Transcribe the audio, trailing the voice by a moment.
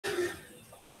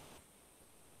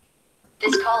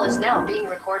This call is now being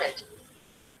recorded.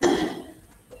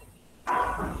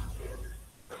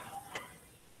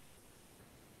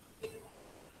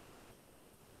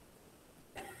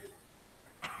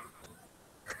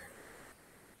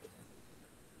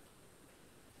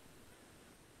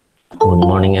 Good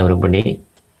morning, everybody.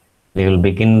 We will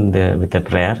begin with a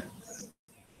prayer.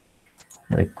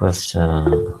 I request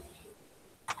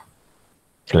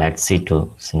Gladzy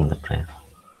to sing the prayer.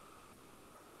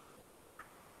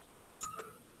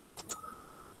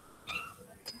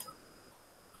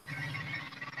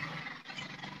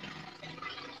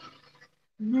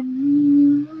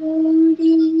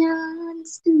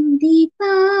 സ്തുതി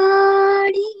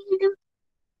പാടിടും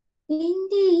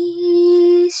എൻ്റെ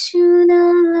യേശുനാഥ,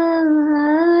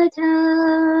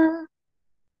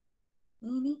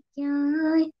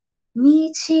 എനിക്കായി നീ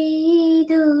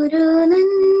ചെയ്തൊരു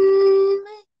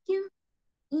നന്മയ്ക്കും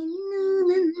ഇന്നു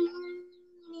നന്ദി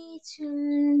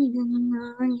ചൊല്ലുന്നു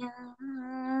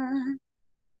ഞാൻ.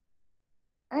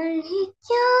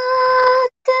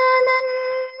 അഴിക്കാത്ത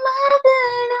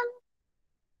നന്മകളും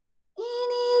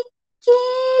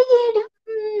എനിക്കേകിടും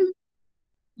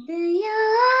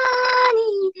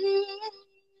ദയാനിധേ,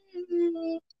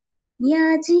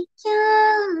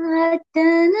 യാചിക്കാത്ത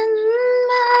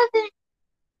നന്മകൾ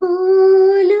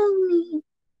പോലും നീ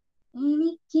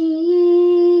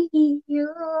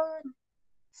എനിക്കേകിയോ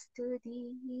സ്തുതി.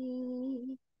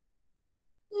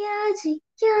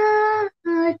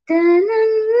 യാചിക്കാത്ത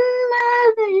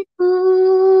നന്മകൾ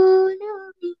പോലും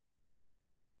നീ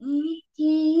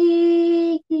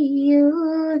എനിക്കേകിയോ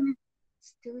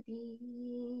സ്തുതി.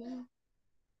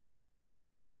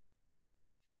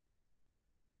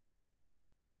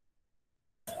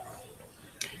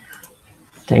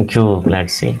 Thank you,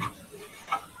 Gladzy.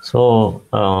 So,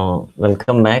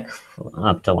 welcome back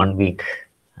after 1 week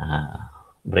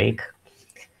break.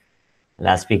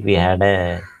 Last week we had a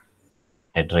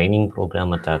training program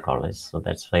at our college, so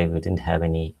that's why we didn't have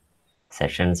any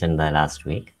sessions in the last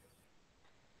week.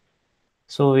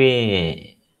 So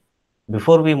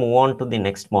before we move on to the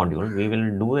next module, we will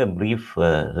do a brief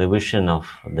revision of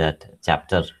that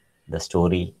chapter, the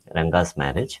story Ranga's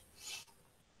marriage,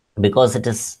 because it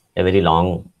is a very long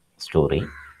story.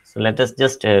 So let us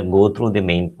just go through the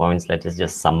main points. Let us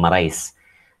just summarize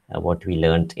what we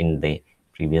learned in the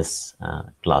previous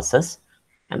classes.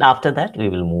 And after that, we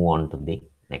will move on to the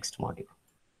next module.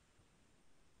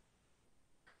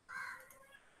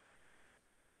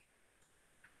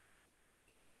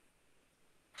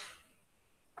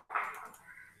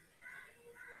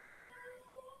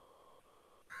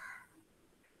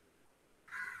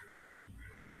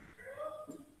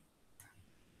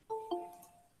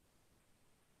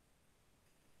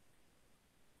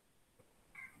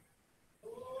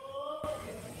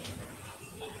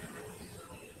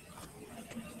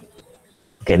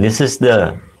 Okay, these are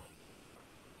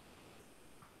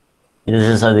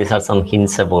some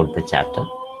hints about the chapter.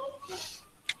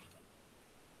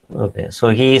 Okay, so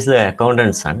he is the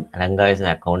accountant's son. Ranga is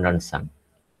the accountant's son.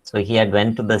 So he had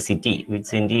went to the city. Which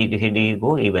city did he go?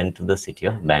 He went to the city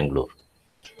of Bangalore.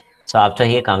 So after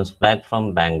he comes back from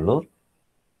Bangalore,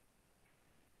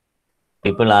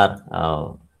 people are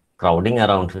crowding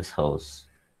around his house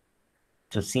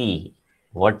to see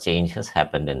what change has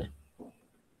happened in it.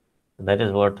 That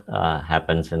is what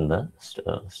happens in the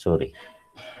story.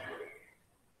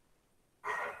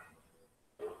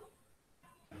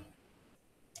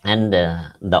 And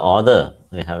the author,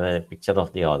 we have a picture of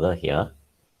the author here.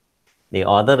 The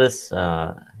author is,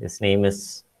 his name is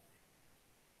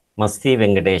Masti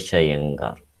Venkatesha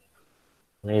Iyengar.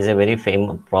 He is a very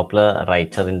famous, popular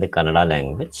writer in the Kannada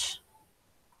language.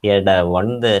 He had won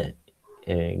the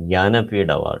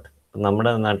Jnanapith Award.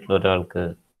 നമ്മുടെ നാട്ടിൽ ഒരാൾക്ക്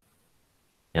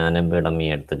ജ്ഞാനപീഠം ഈ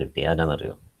അടുത്ത് കിട്ടി,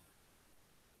 ആരാന്നറിയോ?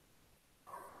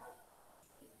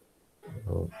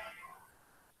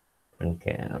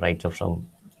 Okay, writer from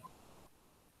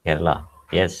Kerala.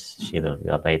 Yes, Shridhar,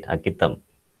 you are right. Akitam.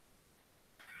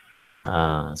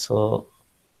 So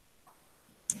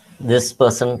this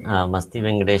person, Masti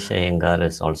Venkatesha Iyengar,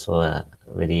 is also a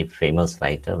very famous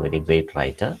writer, very great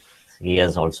writer. He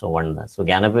has also won that. So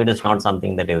Jnanapith is not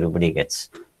something that everybody gets.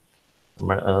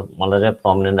 വളരെ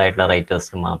prominent ആയിട്ടുള്ള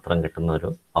റൈറ്റേഴ്സിന് മാത്രം കിട്ടുന്ന ഒരു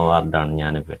അവാർഡാണ്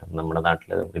ജ്ഞാനപീഠം. നമ്മുടെ നാട്ടിൽ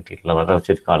കിട്ടിയിട്ടുള്ള വളരെ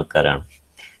ചുരുക്കം ആൾക്കാരാണ്.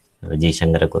 ജി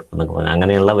ശങ്കരക്കുറുപ്പ് എന്നൊക്കെ പറഞ്ഞാൽ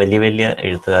അങ്ങനെയുള്ള വലിയ വലിയ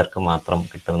എഴുത്തുകാർക്ക് മാത്രം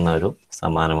കിട്ടുന്ന ഒരു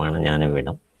സമ്മാനമാണ്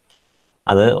ജ്ഞാനപീഠം.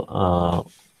 അത്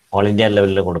ഓൾ ഇന്ത്യ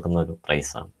ലെവലിൽ കൊടുക്കുന്ന ഒരു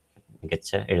പ്രൈസാണ്, മികച്ച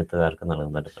എഴുത്തുകാർക്ക്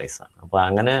നൽകുന്ന ഒരു പ്രൈസാണ്. അപ്പോൾ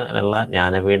അങ്ങനെയുള്ള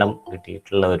ജ്ഞാനപീഠം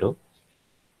കിട്ടിയിട്ടുള്ള ഒരു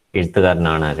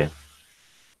എഴുത്തുകാരനാണ് ആര്?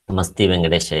 Masti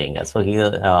Venkatesha Iyengar. So he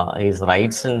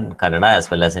writes in Kannada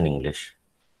as well as in English.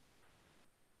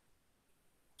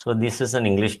 So this is an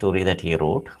English story that he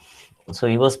wrote. So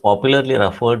he was popularly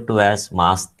referred to as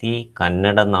Masti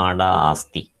Kannada Nada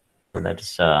Asti. So that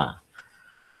is uh,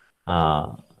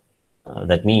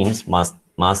 that means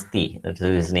Masti. That is,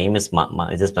 his name is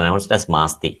it is pronounced as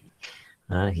Masti.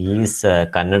 He is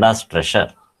Kannada's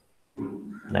treasure.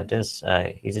 That is,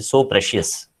 it is so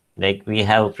precious. Like we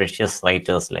have precious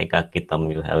writers like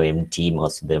Akitam, you have M.T.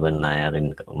 Masudevan Nair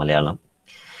in Malayalam.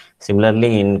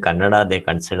 Similarly, in Kannada, they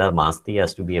consider Masti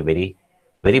as to be a very,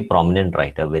 very prominent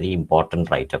writer, very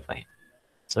important writer.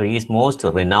 So he is most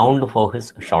renowned for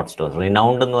his short stories.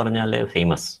 Renowned എന്ന് പറഞ്ഞാൽ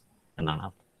famous എന്നാണ്.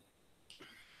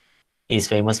 He is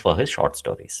famous for his short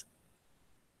stories.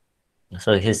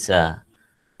 So his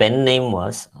pen name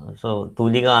was, so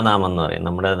തൂലികാനാമം എന്ന് പറയും.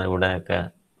 നമ്മുടെ ഇവിടെയൊക്കെ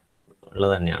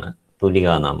ഉള്ളത് തന്നെയാണ്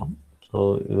തൂലികാനാമം. So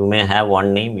you may have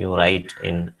one name, you write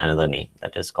in another name.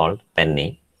 That is called pen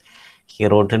name. He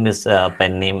wrote in his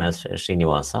pen name as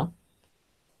Srinivasa.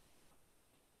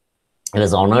 He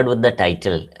was honored with the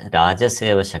title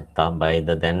Rajaseva Shakta by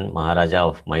the then Maharaja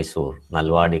of Mysore,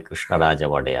 Nalwadi Krishnaraja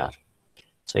Vadayar.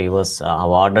 So he was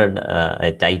awarded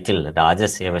a title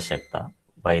Rajaseva Shakta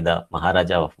by the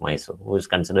Maharaja of Mysore, who is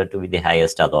considered to be the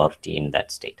highest authority in that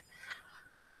state.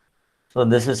 So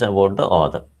this is about the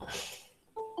author.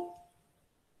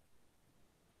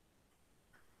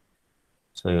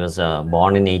 So he was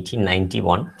born in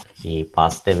 1891. He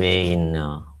passed away in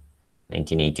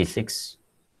 1986.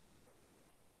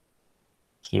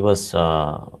 He was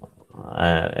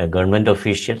a government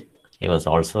official. He was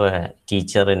also a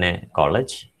teacher in a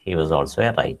college. He was also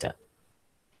a writer.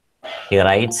 He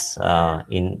writes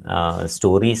in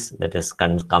stories that is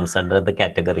comes under the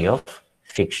category of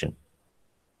fiction.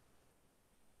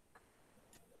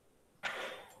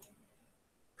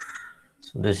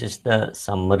 So this is the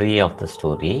summary of the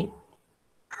story.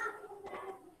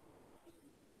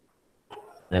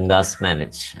 Ranga's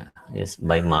Marriage is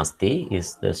by Masti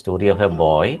is the story of a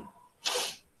boy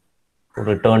who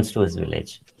returns to his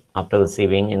village after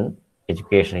receiving in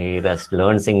education. He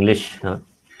learns English.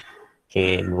 He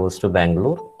goes to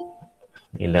Bangalore.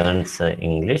 He learns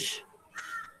English.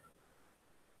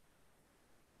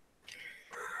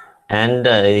 And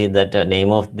that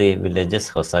name of the village is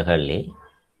Hosahalli.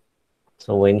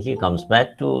 So when he comes back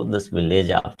to this village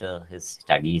after his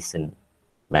studies in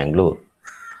Bangalore,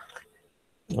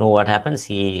 what happens?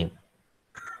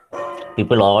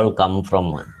 People all come from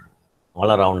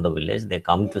all around the village. They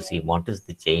come to see what is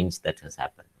the change that has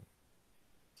happened.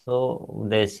 So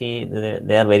they see,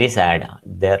 they are very sad.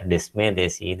 Their dismay, they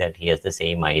see that he has the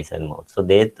same eyes and mouth. So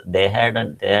they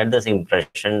had this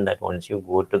impression that once you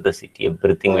go to the city,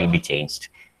 everything will be changed.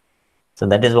 So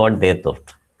that is what they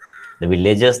thought. The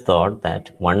villagers thought that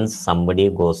once somebody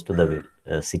goes to the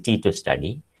city to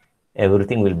study,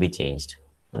 everything will be changed.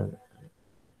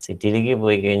 സിറ്റിയിലേക്ക്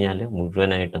പോയി കഴിഞ്ഞാൽ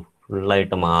മുഴുവനായിട്ട്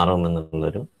ഫുള്ളായിട്ട്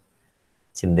മാറുമെന്നുള്ളൊരു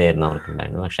ചിന്തയായിരുന്നു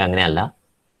അവർക്കുണ്ടായിരുന്നു. പക്ഷെ അങ്ങനെയല്ല.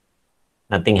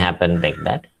 Nothing happened like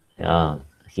that.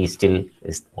 He still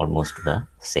is almost the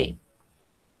same.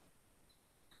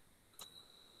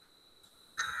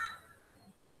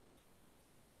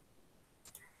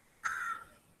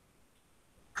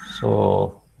 So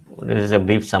this is a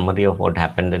brief summary of what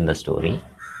happened in the story.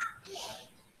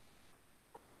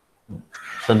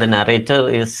 So the narrator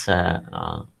is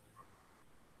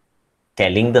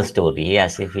telling the story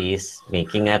as if he is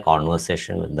making a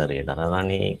conversation with the reader.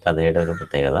 അതാണ് ഈ കഥയുടെ ഒരു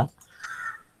പ്രത്യേകത.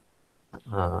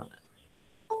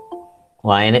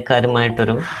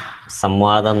 വായനക്കാരുമായിട്ടൊരു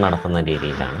സംവാദം നടത്തുന്ന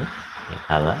രീതിയിലാണ് ഈ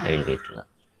കഥ എഴുതിയിട്ടുള്ളത്.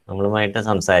 നമ്മളുമായിട്ട്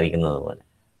സംസാരിക്കുന്നത് പോലെ,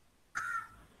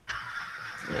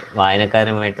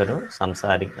 വായനക്കാരുമായിട്ടൊരു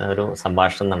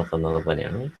സംഭാഷണം നടത്തുന്നത്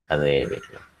പോലെയാണ് കഥ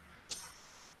എഴുതിയിട്ടുള്ളത്.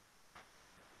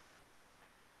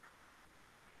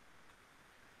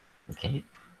 Okay.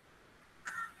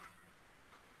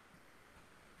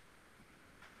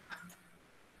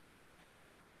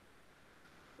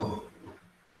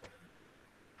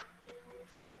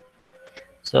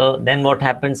 So then what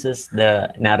happens is the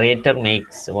narrator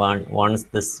wants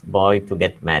this boy to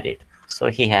get married. So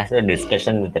he has a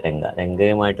discussion with Ranga.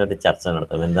 രംഗയുമായിട്ടൊരു ചർച്ച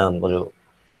നടത്തും. എന്താ നമുക്കൊരു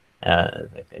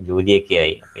ജോലിയൊക്കെ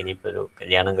ആയി, ഇനിയിപ്പോൾ ഒരു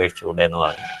കല്യാണം കഴിച്ചുകൂടെ എന്ന്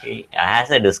പറഞ്ഞു. He has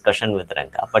a discussion with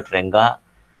Ranga, but Ranga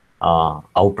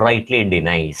outrightly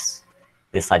denies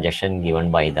the suggestion given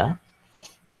by the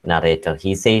narrator.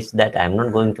 He says that I'm not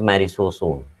going to marry so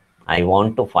soon. I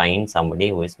want to find somebody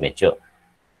who is mature.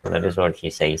 So that is what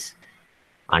he says.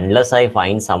 Unless I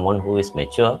find someone who is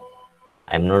mature,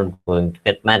 I'm not going to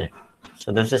get married. So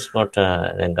this is what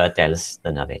Ranga tells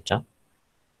the narrator.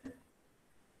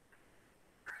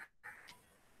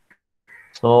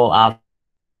 So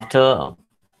after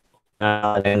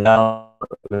Ranga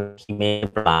he made a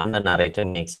plan, the narrator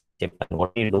makes a plan.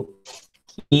 What do you do?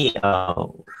 He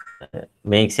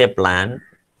makes a plan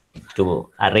to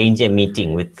arrange a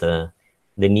meeting with the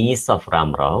niece of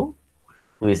Ram Rao,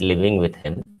 who is living with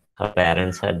him. Her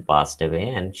parents had passed away,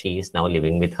 and she is now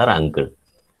living with her uncle.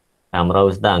 Ram Rao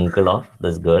is the uncle of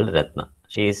this girl, Ratna.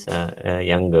 She is a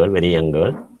young girl, very young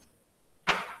girl.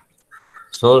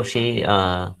 So she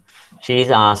is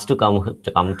asked to come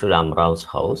to Ram Rao's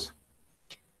house,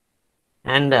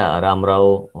 and Ram Rao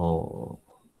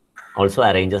also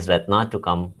arranges Ratna to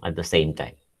come at the same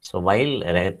time. So while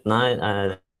Ratna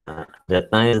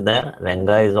is there,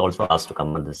 Ranga is also asked to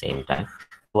come at the same time.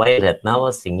 While Ratna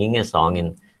was singing a song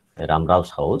in Ram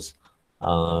Rao's house,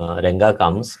 Ranga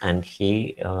comes and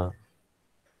he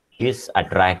is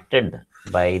attracted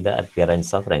by the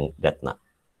appearance of Ratna.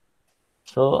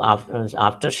 So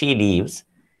after she leaves,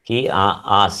 he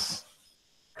asks.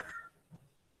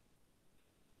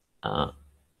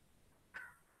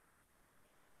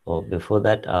 Before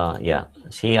that,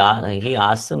 he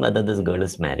asks him whether this girl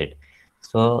is married.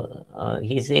 So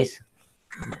he says,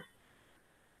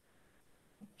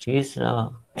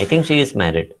 I think she is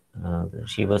married.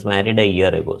 She was married a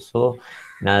year ago. So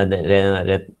now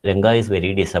Ranga is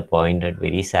very disappointed,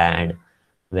 very sad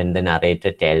when the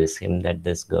narrator tells him that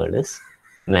this girl is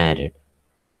married.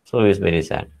 So he is very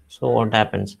sad. So what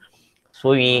happens?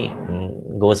 So he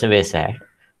goes away sad.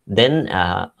 Then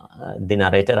the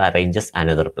narrator arranges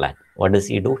another plan. What does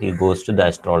he do? He goes to the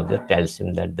astrologer, tells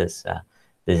him that this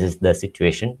is the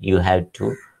situation. You have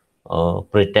to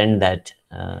pretend that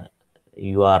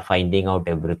you are finding out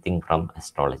everything from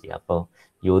astrology. അപ്പോൾ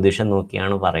ജ്യോതിഷം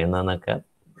നോക്കിയാണ് പറയുന്നതെന്നൊക്കെ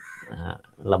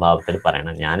ഉള്ള ഭാവത്തിൽ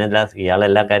പറയണം.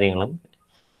 ഇയാളെല്ലാ കാര്യങ്ങളും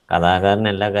കഥാകാരൻ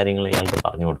എല്ലാ കാര്യങ്ങളും ഇയാൾക്ക്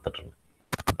പറഞ്ഞു കൊടുത്തിട്ടുണ്ട്.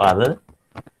 അപ്പോൾ അത്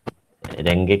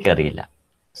രംഗയ്ക്ക് അറിയില്ല.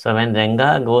 So when Ranga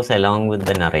goes along with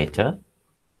the narrator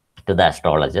to the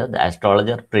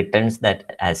astrologer pretends that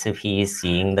as if he is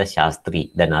seeing the Shastri,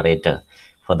 the narrator,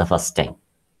 for the first time.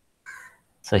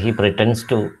 So he pretends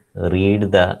to read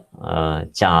the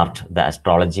chart, the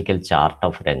astrological chart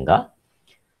of Ranga,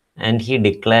 and he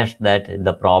declares that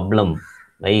the problem,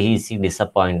 why he is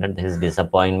disappointed, his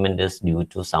disappointment is due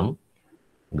to some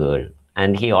girl.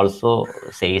 And he also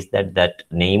says that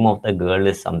name of the girl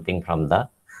is something from the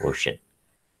ocean.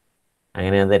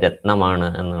 അങ്ങനെ അത് രത്നമാണ്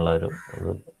എന്നുള്ള ഒരു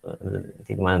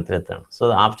തീരുമാനത്തിലെത്താണ്. So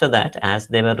after that, as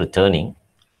they were returning,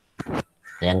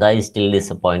 Ranga is still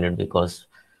disappointed because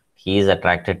he is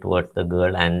attracted towards the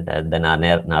girl, and the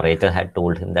narrator had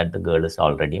told him that the girl is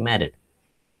already married.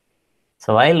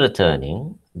 So while returning,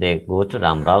 they go to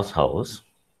Ram Rao's house,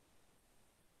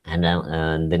 and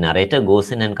the narrator goes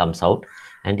in and comes out,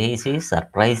 and he says,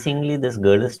 surprisingly, this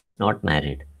girl is not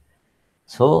married.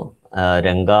 So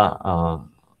Ranga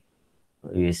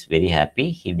is very happy.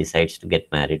 He decides to get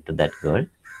married to that girl,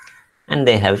 and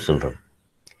they have children.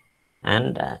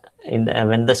 And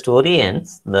when the story ends,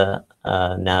 the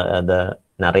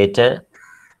narrator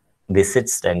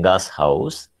visits Ranga's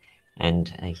house, and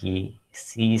he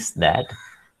sees that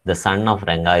the son of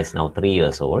Ranga is now 3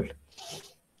 years old,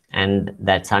 and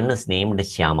that son is named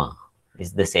Shyama.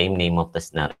 Is the same name of the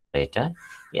narrator.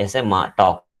 He has a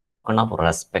token of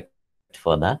respect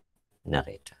for the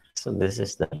narrator. So this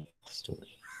is the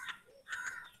story.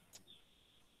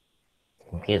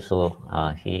 Okay, so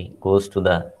he goes to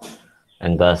the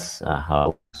Ranga's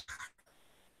house,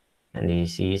 and he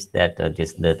sees that it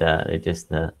is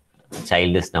the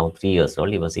child is now 3 years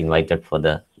old. He was invited for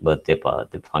the birthday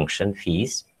party function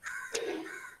feast,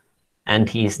 and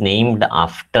he is named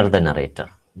after the narrator.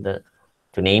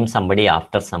 To name somebody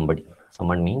after somebody,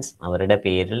 someone means അവരുടെ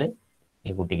പേരിൽ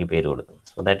ഈ കുട്ടിക്ക് പേര് കൊടുക്കും.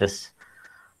 So that is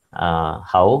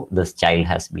how this child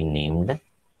has been named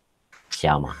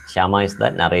Shyama. Shyama is the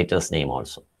narrator's name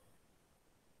also.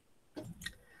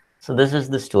 So this is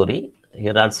the story.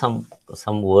 Here are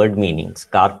some word meanings.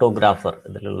 Cartographer.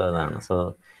 So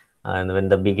when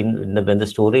the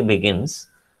story begins,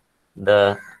 the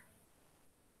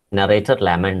narrator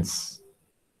laments.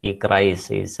 He cries.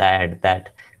 He is sad that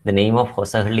the name of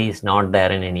Hosahalli is not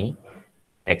there in any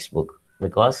textbook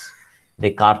because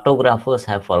the cartographers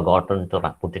have forgotten to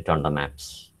put it on the maps.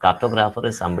 Cartographer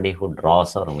is somebody who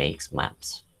draws or makes maps.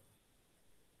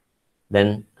 Then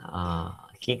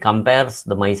he compares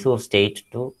the Mysore state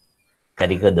to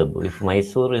Karigadabu. If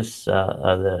Mysore is,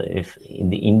 if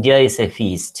India is a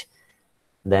feast,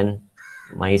 then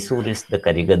Mysore is the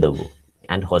Karigadabu,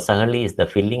 and Hosahalli is the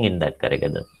filling in that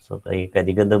Karigadabu. So the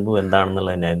Karigadabu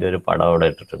എന്താണെന്നുള്ള ഒരു പടം അവിടെ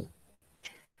ഇട്ടിട്ടുണ്ട്.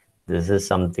 This is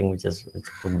something which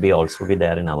could be also be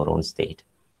there in our own state.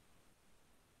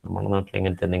 നമ്മുടെ നാട്ടിൽ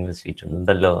ഇങ്ങനത്തെ എന്തെങ്കിലും sweet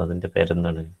ഉണ്ടല്ലോ, അതിന്റെ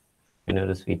പേരെന്താണ്? പിന്നെ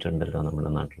ഒരു സ്വീറ്റ് ഉണ്ടല്ലോ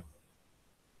നമ്മുടെ നാട്ടിൽ.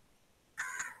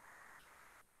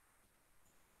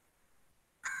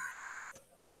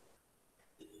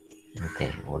 Okay,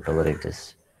 whatever it is.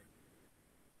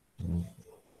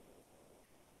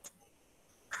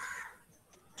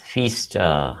 Feast.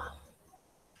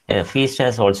 Feast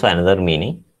has also another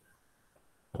meaning.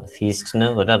 ഫീസ്റ്റിന്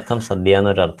ഒരർത്ഥം സദ്യ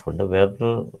എന്നൊരർത്ഥമുണ്ട്, വേറൊരു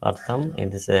അർത്ഥം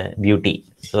it is A beauty.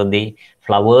 So the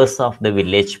flowers of the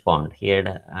village pond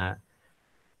heard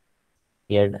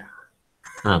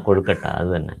കൊഴുക്കട്ട, അത്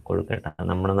തന്നെ കൊഴുക്കട്ട.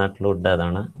 നമ്മുടെ നാട്ടിലുണ്ട്,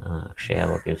 അതാണ് Akshaya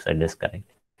what you said is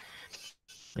correct.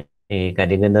 ഈ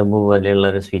കരിങ്കന്തമ്പൂ പോലെയുള്ള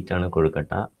ഒരു സ്വീറ്റാണ്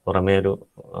കൊഴുക്കട്ട. പുറമേ ഒരു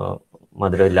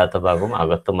മധുരം ഇല്ലാത്ത ഭാഗവും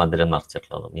അകത്ത് മധുരം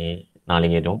നിറച്ചിട്ടുള്ളതും ഈ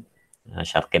നാളികേരവും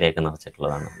ശർക്കരയൊക്കെ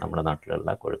നിറച്ചിട്ടുള്ളതാണ് നമ്മുടെ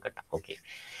നാട്ടിലുള്ള കൊഴുക്കട്ട. Okay.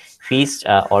 Feast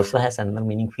also has another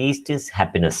meaning. Feast is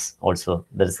happiness also.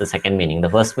 That is the second meaning. The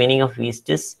first meaning of feast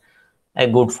is a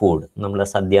good food. നമ്മുടെ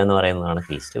സദ്യ എന്ന് പറയുന്നതാണ്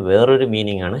ഫീസ്റ്റ്. വേറൊരു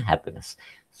മീനിങ് ആണ് happiness.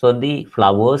 So the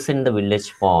flowers in the village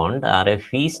pond R A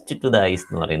feast to the ice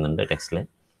എന്ന് പറയുന്നുണ്ട് ടെക്സ്റ്റിൽ.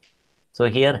 So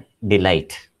here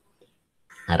delight,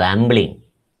 rambling.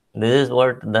 This is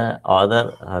what the author,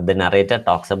 the narrator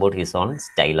talks about his own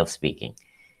style of speaking.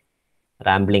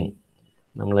 Rambling,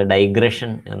 നമ്മൾ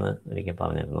ഡൈഗ്രഷൻ എന്ന് ഒരിക്കൽ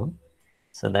പറഞ്ഞിരുന്നു.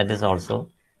 So that is also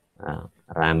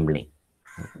rambling,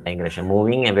 digression,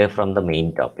 moving away from the main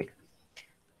topic,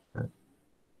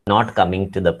 not coming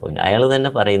to the point. അയാൾ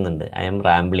തന്നെ പറയുന്നുണ്ട് I M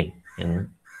rambling എന്ന്,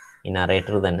 ഈ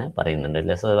narrator തന്നെ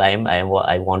പറയുന്നുണ്ട്. So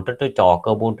I wanted to talk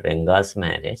about Ranga's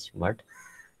marriage, but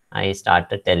I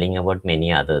started telling about many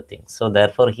other things. So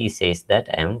therefore he says that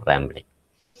I am rambling.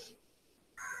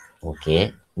 Okay,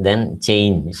 then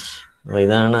change.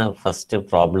 ഇതാണ് first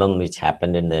problem which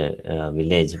happened in the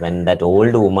village when that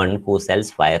old woman who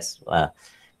cells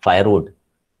firewood,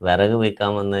 വിറക്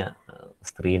വിൽക്കാൻ വന്ന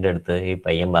സ്ത്രീയുടെ അടുത്ത് ഈ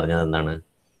പയ്യൻ പറഞ്ഞത് എന്താണ്,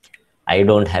 ഐ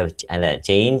ഡോണ്ട് ഹാവ്, അല്ല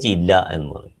ചേഞ്ച് ഇല്ല എന്ന്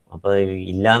പറയും. അപ്പോൾ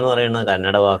ഇല്ല എന്ന് പറയുന്ന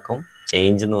കന്നഡ വാക്കും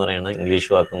ചേഞ്ച് എന്ന് പറയുന്ന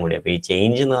ഇംഗ്ലീഷ് വാക്കും കൂടി. അപ്പോൾ ഈ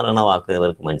ചേഞ്ച് എന്ന് പറയുന്ന വാക്ക്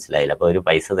ഇവർക്ക് മനസ്സിലായില്ല. അപ്പോൾ ഒരു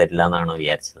പൈസ തരില്ല എന്നാണോ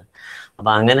വിചാരിച്ചത്.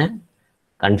 അപ്പോൾ അങ്ങനെ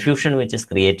confusion which is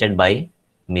created by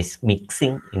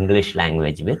mixing English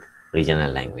language with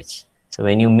regional language. So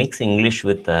when you mix English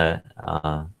with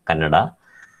Kannada,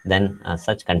 then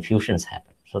such confusions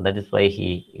happen. So that is why he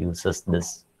uses this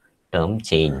term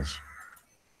change.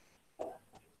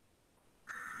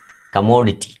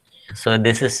 Commodity. So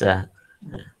this is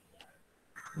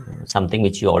something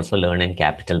which you also learn in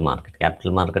capital market.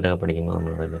 Capital market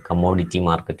പഠിക്കുമ്പോൾ commodity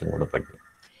marketing കൂടെ പഠിക്കും.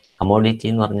 Commodity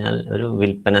എന്ന് പറഞ്ഞാൽ ഒരു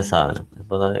വിൽപ്പന സാധനം.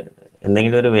 അപ്പോൾ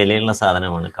എന്തെങ്കിലും ഒരു വിലയുള്ള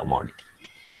സാധനമാണ് commodity.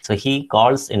 So he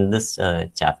calls in this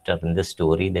chapter, in this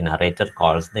story, the narrator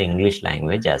calls the English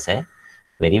language as a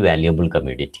very valuable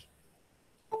commodity.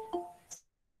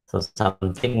 So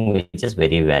something which is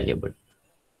very valuable.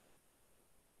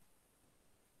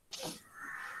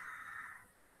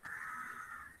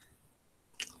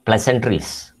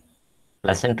 Pleasantries.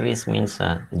 Pleasantries means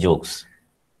jokes.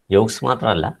 Jokes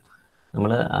മാത്രമല്ല,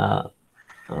 നമ്മൾ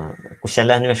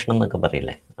കുശലാന്വേഷണം എന്നൊക്കെ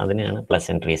പറയില്ലേ, അതിനെയാണ്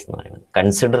പ്ലസൻട്രീസ് എന്ന് പറയുന്നത്.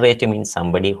 Considerate means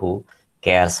somebody who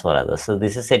cares for others. So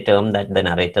this is a term that the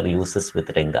narrator uses with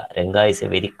Ranga. Ranga is a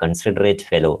very considerate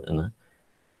fellow.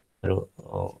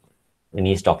 When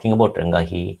he is talking about Ranga,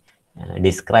 he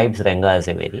describes Ranga as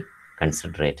a very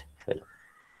considerate fellow.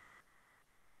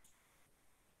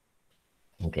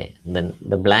 Okay, then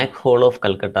the black hole of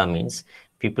Calcutta means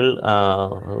people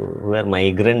who are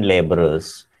migrant laborers.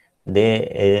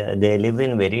 They live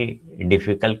in very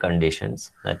difficult conditions.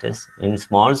 That is, in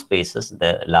small spaces,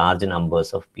 the large numbers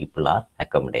of people are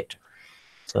accommodated.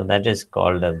 So that is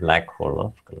called the black hole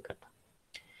of Calcutta.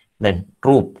 Then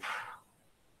troupe.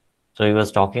 So he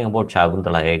was talking about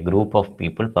Shakuntala, a group of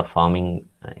people performing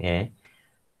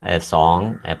a song,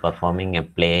 performing a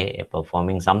play,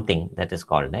 performing something, that is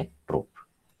called a troupe.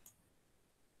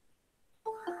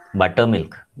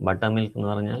 Buttermilk. Buttermilk എന്ന്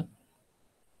പറഞ്ഞാൽ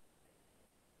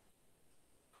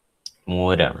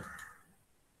മോരാണ്.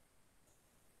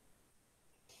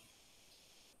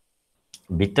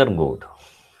 Bitter God,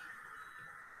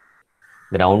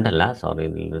 ground അല്ല, sorry,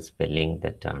 ഇതിൽ spelling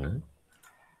തെറ്റാണ്.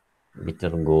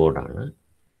 Bitter ഗോഡാണ്.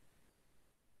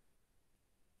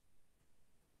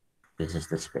 This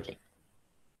is the spelling.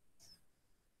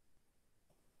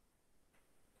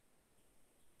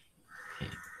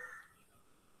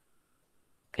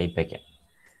 കൈപ്പയ്ക്ക.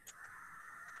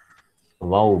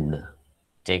 Vowed,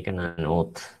 taken an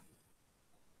oath.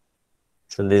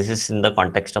 So this is in the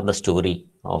context of the story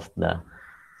of the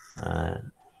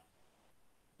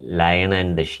lion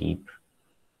and the sheep.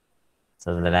 So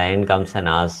the lion comes and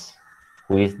asks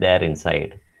who is there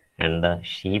inside, and the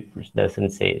sheep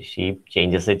doesn't say. Sheep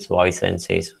changes its voice and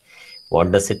says, what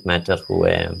does it matter who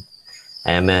I am?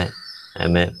 I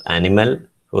am a animal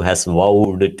who has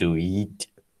vowed to eat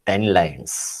 10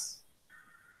 lions.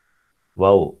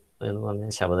 Wow.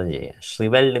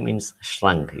 Shriveled means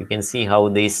shrunk. You can see how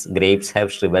these grapes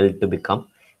have shriveled to become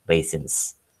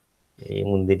raisins. So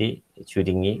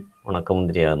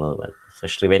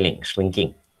shriveling,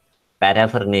 shrinking.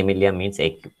 Paraphernalia means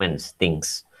equipments,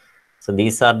 things. So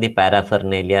these are the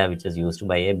paraphernalia which is used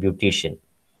by a beautician.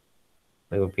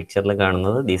 Picture,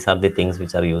 these are the things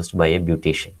which are used by a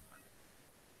beautician.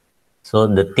 So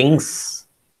the things,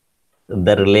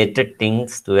 the related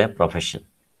things to a profession,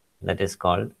 that is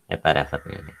called a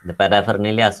paraphernalia. The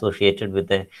paraphernalia associated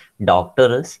with a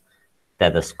doctor is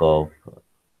stethoscope,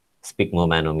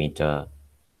 sphygmomanometer,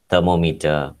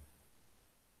 thermometer,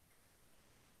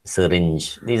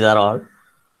 syringe. These are all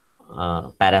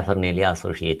paraphernalia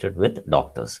associated with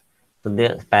doctors. So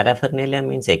the paraphernalia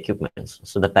means equipments.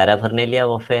 So the paraphernalia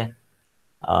of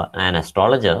an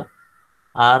astrologer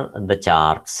are the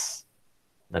charts,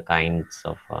 the kinds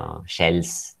of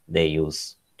shells they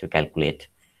use to calculate,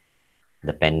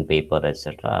 the pen, paper,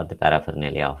 etc., the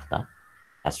paraphernalia of the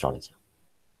astrologer.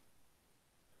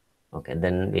 Okay,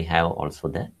 then we have also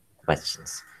the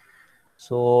questions.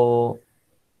 So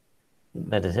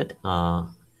that is it.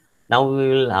 Now we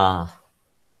will.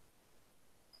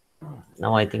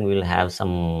 Now I think we will have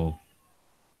some.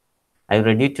 Are you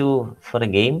ready to for a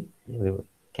game?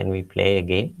 Can we play a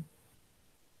game?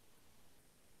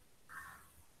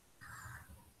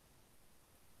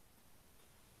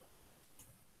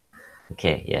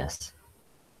 Okay. Yes.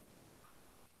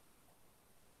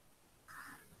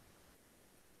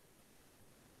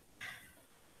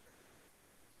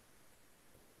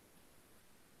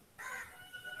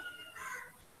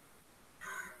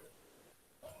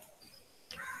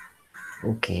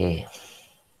 Okay.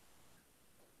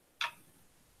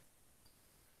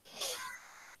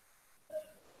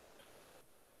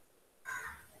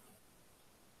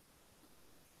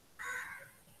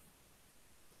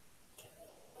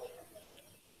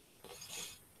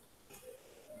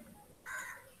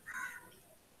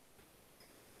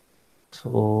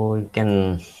 So you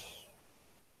can.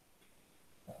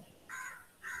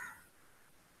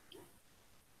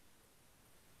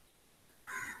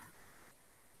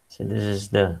 So this is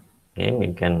the game.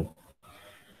 You can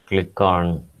click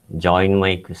on join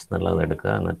my quiz എന്നുള്ളത്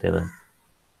എടുക്കുക എന്നിട്ട്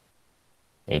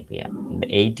API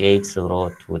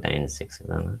 880296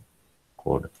 ഇതാണ്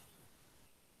code.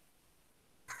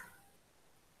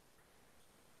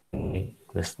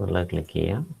 Quiz എന്നുള്ളത് click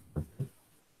ചെയ്യാം,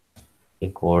 ഈ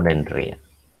code enter ചെയ്യാം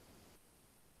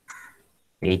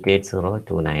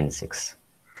 880296.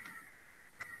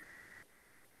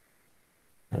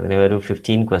 അതിന് ഒരു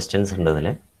 15 ക്വസ്റ്റ്യൻസ് ഉണ്ട്. അതിൽ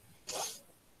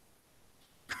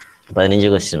 15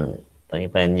 ക്വസ്റ്റ്യൻ ഉണ്ട്. ഈ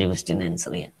 15 ക്വസ്റ്റ്യൻ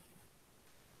ആൻസർ ചെയ്യാം.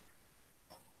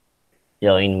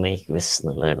 ജോയിൻ മൈ ക്വിസ്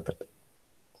എന്നുള്ളത് എടുത്തിട്ട്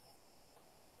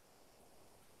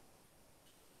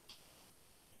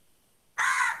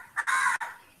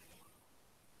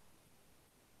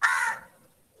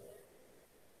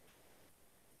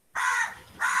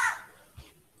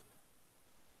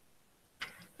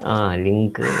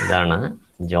ലിങ്ക് ഇതാണ്,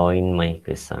 ജോയിൻ മൈ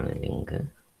ക്വിസ് ആണ് ലിങ്ക്.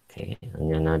 ഓക്കെ,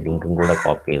 ഞാൻ ആ ലിങ്കും കൂടെ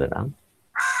കോപ്പി ചെയ്തിടാം.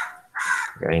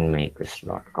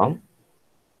 joinmyquiz.com.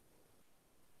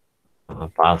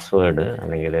 പാസ്വേഡ്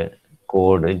അല്ലെങ്കിൽ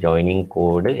കോഡ്, ജോയിനിങ്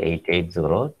കോഡ്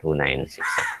 880296.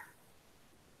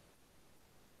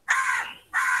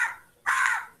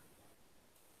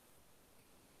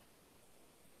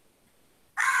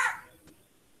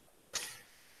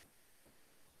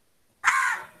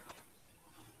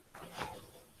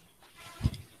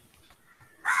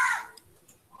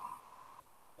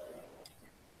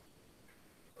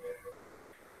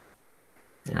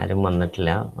 ആരും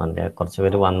വന്നിട്ടില്ല. അതിൻ്റെ കുറച്ച്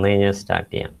പേര് വന്നു കഴിഞ്ഞാൽ സ്റ്റാർട്ട്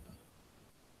ചെയ്യാം.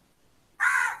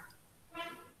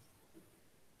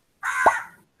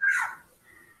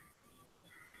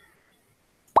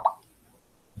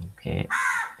 ഓക്കെ,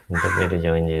 എൻ്റെ പേര്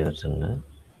ജോയിൻ ചെയ്തിട്ടുണ്ട്.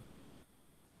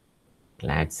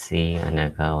 ലാറ്റ്സി,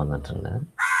 അനക വന്നിട്ടുണ്ട്.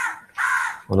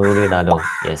 ഒന്നുകൂടി ഇടാലോ?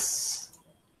 യെസ്,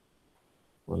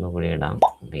 ഒന്നുകൂടി ഇടാം.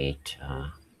 വെയിറ്റ്.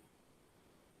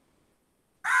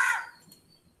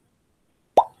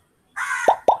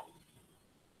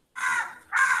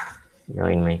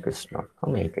 joinmyquiz.com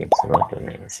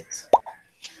 880296.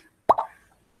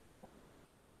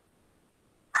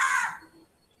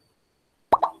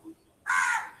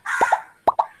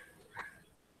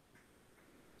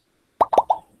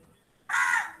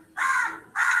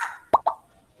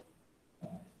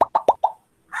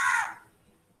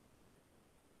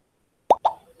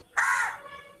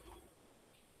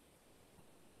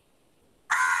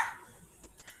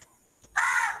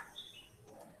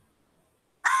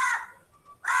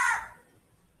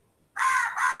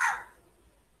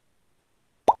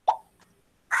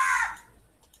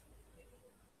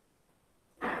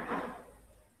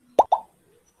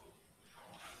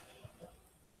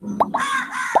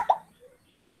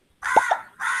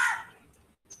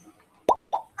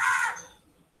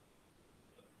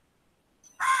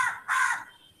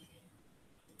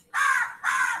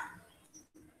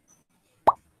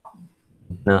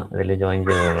 ലുപ്ന ഇതിൽ ജോയിൻ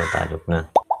ചെയ്തോളൂ കേട്ടോ ലുപ്ന.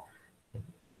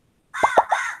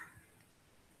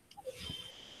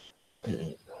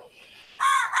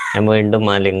 ഞാൻ വീണ്ടും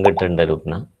ആ ലിങ്ക് ഇട്ടിട്ടുണ്ട്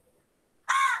ലുപ്ന,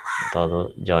 അപ്പോൾ അത്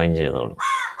ജോയിൻ ചെയ്തോളൂ.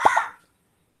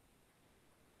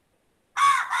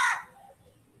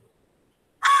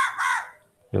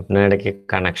 ലുപ്ന ഇടയ്ക്ക്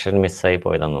കണക്ഷൻ മിസ്സായി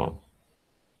പോയതെന്ന് തോന്നുന്നു.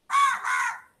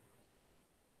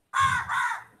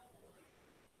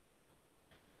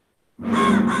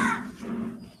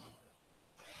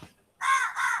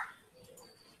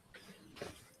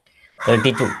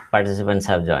 $32 participants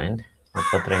have joined.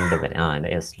 32 പേര്. ആ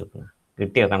യെസ് ലുപ്ന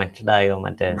കിട്ടിയോ? കണക്റ്റഡ് ആയോ?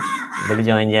 മറ്റേ ഇതിൽ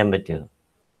ജോയിൻ ചെയ്യാൻ പറ്റുമോ?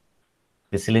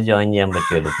 ക്വിസിൽ ജോയിൻ ചെയ്യാൻ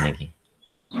പറ്റുമോ ലുപ്നയ്ക്ക്?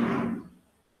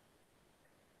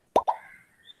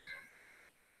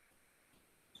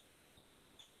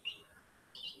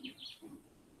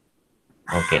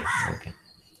 Okay okay.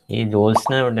 ഈ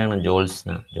ജോത്സ്ന എവിടെയാണ്?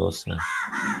 ജോത്സ്ന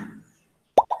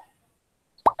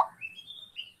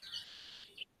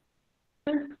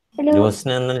ഹലോ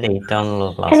ജോത്സ്ന എന്ന് ലേറ്റ് ആണല്ലോ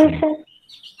ഹലോ ക്ലാസ്സിൽ. സർ.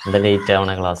 എന്താ ലേറ്റ്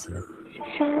ആവണ ക്ലാസ്സിൽ?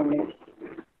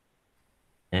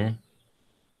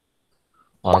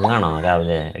 ഉറങ്ങാണോ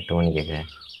രാവിലെ 8 മണിക്കൊക്കെ?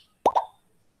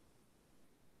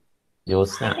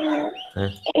 Jyotsna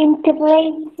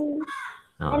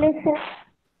hello sir.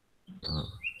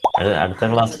 അടുത്ത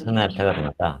ക്ലാസ്സിൽ നേരത്തെ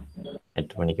വരണം കേട്ടാ,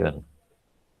 8 മണിക്ക് വരണം.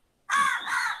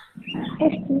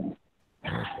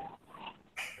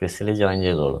 ക്വിസിൽ ജോയിൻ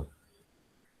ചെയ്തോളൂ.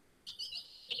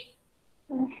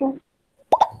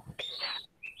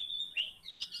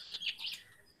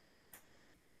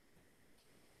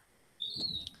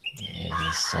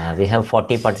 Yes, we have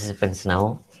 40 participants now.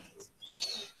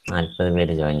 40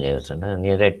 പേര് ജോയിൻ ചെയ്തിട്ടുണ്ട്. ഇനി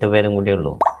ഒരു 8 പേരും കൂടി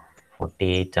ഉള്ളൂ.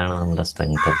 48 ആണ് നമ്മുടെ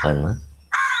സ്ട്രെങ്ത്. അപ്പം ഇന്ന്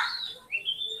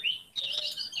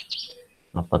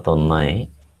 41ആയി.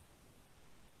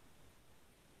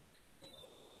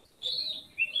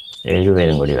 7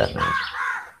 പേരും കൂടി വരണം.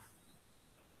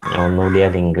 ഞാൻ ഒന്നുകൂടി ആ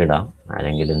ലിങ്ക് ഇടാം,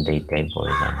 ആരെങ്കിലും ഡേറ്റ് ആയി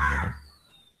പോയതാണെങ്കിൽ.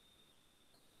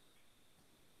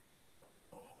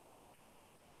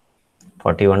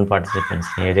 $41 participants.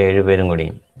 7 പേരും കൂടി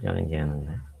ജോയിൻ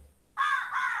ചെയ്യാനുണ്ട്.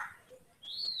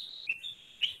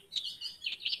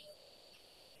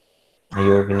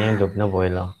 അയ്യോ, പിന്നെ ലുപ്ന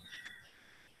പോയല്ലോ.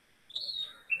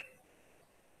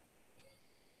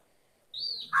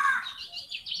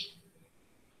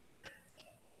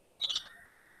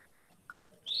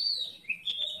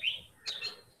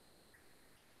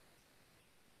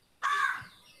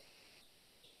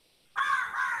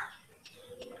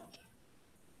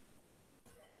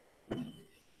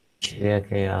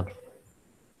 ശരിയാക്കെ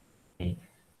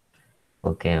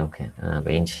ഓക്കെ ഓക്കെ.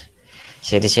 റേഞ്ച്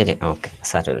ശരി ഓക്കെ,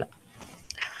 സാരമില്ല.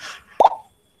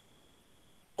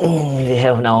 We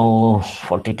have now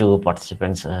 42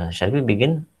 participants. Shall we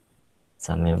begin?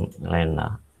 സമയം കളയണ്ട.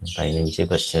 15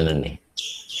 ക്വസ്റ്റ്യൻ ഉണ്ട്.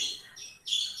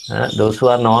 Those who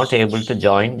are not able to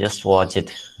join, just watch it.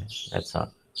 That's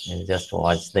all. You just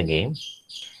watch the game.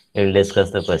 We'll discuss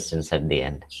the questions at the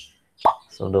end.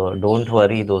 So don't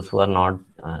worry, those who are not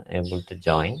able to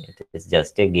join. It is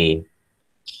just a game.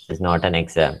 It is not an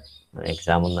exam.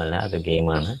 Exam is a game.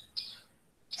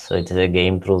 So it is a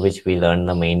game through which we learn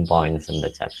the main points in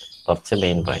the chapter. What's the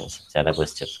main points?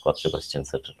 Questions.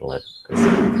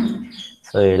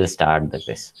 So we will start the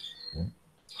quiz.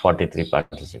 43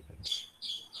 participants.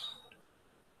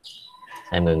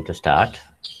 I'm going to start.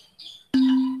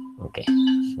 Okay,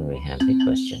 so we have the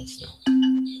questions now.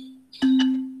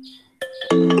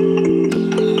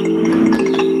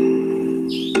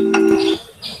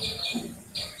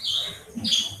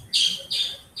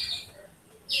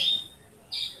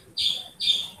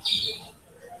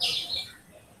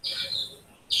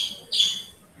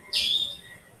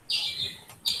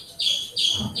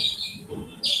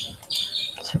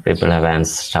 So people have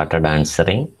started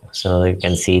answering. So you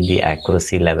can see the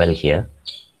accuracy level here.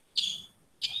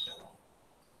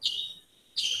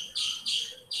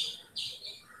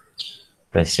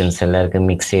 Questions എല്ലാവർക്കും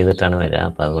mix ചെയ്തിട്ടാണ് വരിക.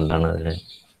 അപ്പം അതുകൊണ്ടാണ് അതിൽ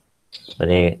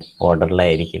ഒരേ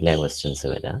ഓർഡറിലായിരിക്കില്ല questions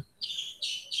വരിക.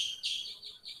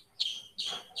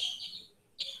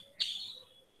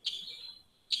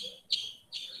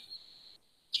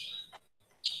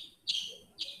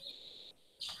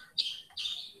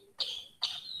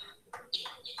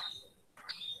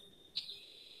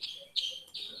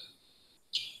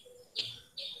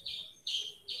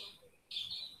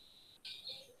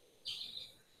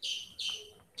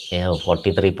 We have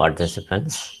 43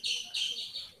 participants.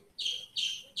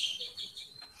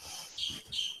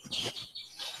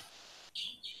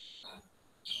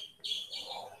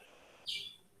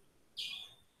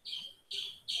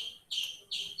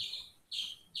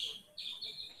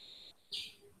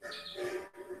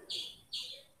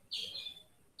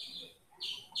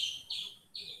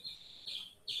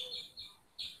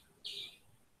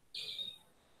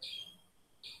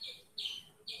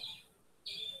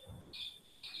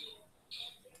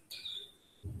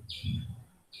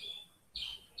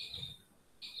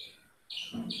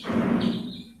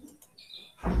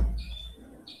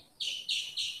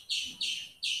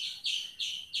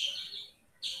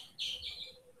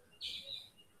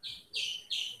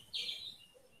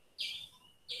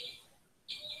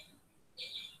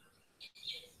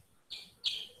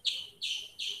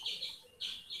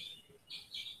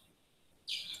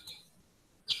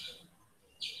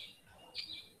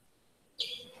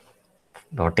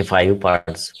 45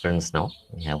 participants now.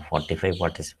 We have 45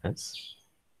 participants.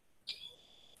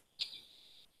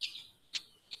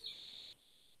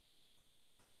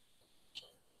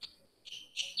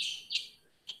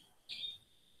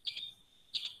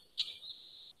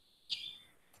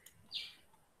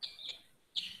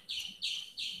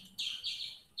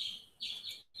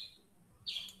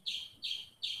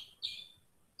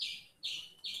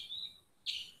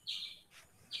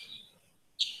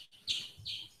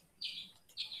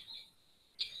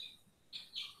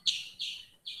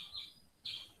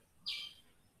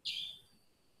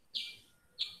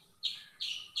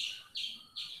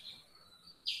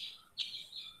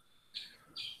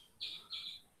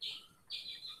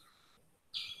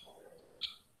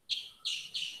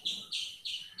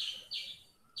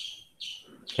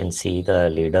 You can see the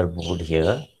leaderboard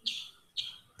here.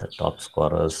 The top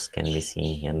scorers can be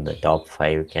seen here. The top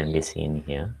 5 can be seen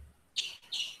here.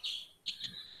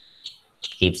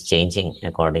 Keeps changing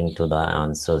according to the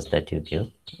answers that you give.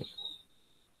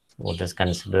 What is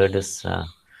considered is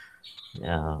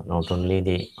not only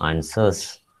the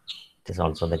answers, it is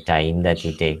also the time that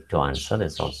you take to answer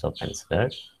is also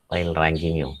considered while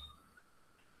ranking you.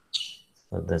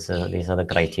 So these are the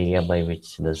criteria by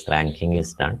which this ranking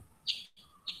is done.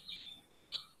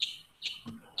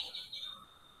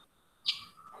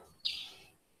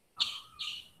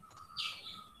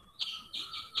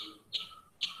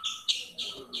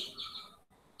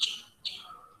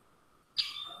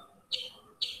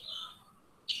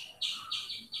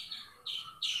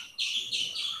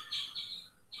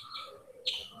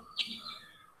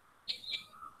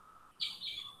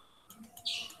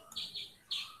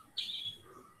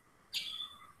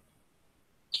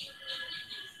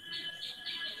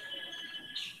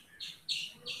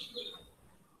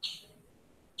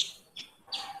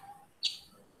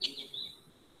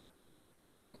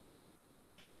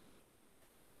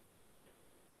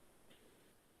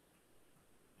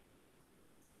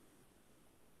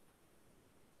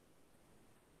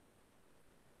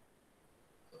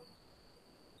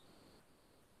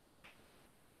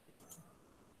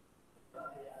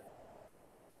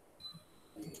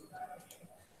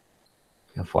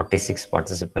 We have 46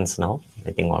 participants now.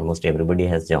 I think almost everybody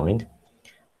has joined.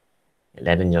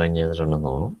 എല്ലാവരും join ചെയ്തിട്ടുണ്ടെന്ന്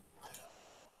തോന്നുന്നു.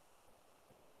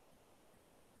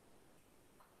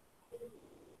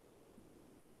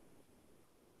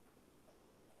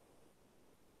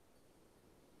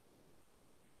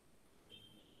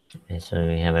 Okay, so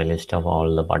we have a list of all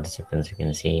the participants. You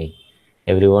can see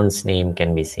everyone's name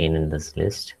can be seen in this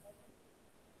list.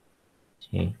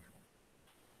 See.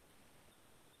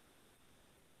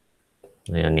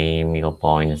 Your name, your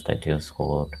points that you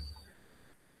scored.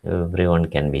 Everyone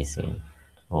can be seen.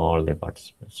 All the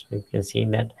participants. You can see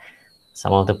that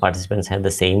some of the participants have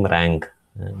the same rank.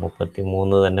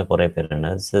 33 തന്നെ കുറേ പേരുണ്ട്.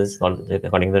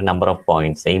 According to the number of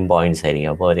points, same points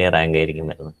ആയിരിക്കും. അപ്പോൾ ഒരേ rank ആയിരിക്കും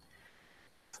വരുന്നത്.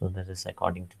 So that is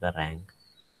according to the rank.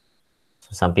 So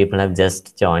some people have just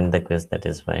joined the quiz. That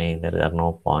is why there are no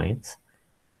points.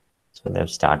 So they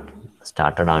have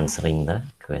started answering the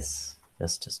quiz.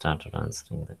 Just started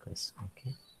answering the quiz.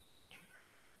 Okay.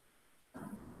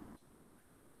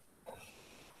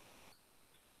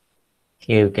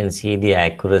 Here you can see the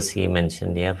accuracy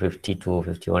mentioned here, 52,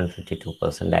 51,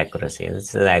 52% accuracy. This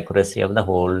is the accuracy of the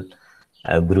whole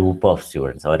group of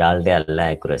students. ഒരാളുടെ അല്ല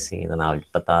accuracy. ഇത്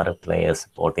 46 players,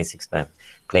 46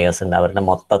 players ഉണ്ട്. അവരുടെ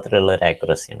മൊത്തത്തിലുള്ള ഒരു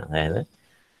accuracyയാണ്. അതായത്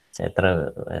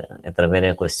എത്ര പേര്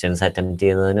ക്വസ്റ്റ്യൻസ് അറ്റംപ്റ്റ്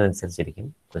ചെയ്തതിനും അനുസരിച്ചിരിക്കും.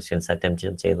 ക്വസ്റ്റ്യൻസ്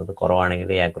അറ്റംപ്റ്റ് ചെയ്തത് കുറവാണെങ്കിൽ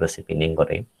ഈ accuracy പിന്നെയും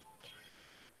കുറയും.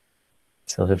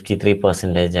 So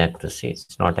 53% accuracy.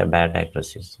 It's not a bad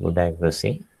accuracy. It's good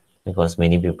accuracy. Because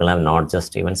many people have not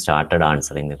just even started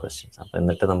answering the questions. So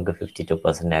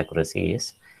 52% accuracy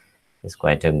is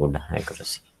quite a good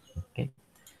accuracy. Okay.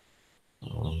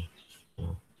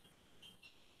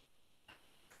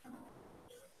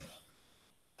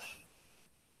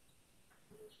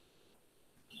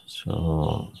 So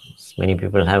many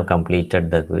people have completed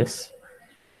the quiz.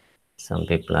 Some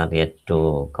people are yet to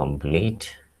complete.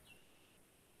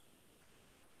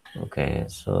 Okay,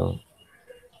 so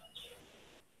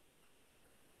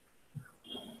you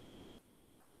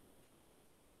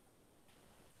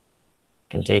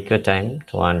can take your time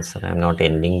to answer. I'm not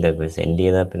ending the quiz. End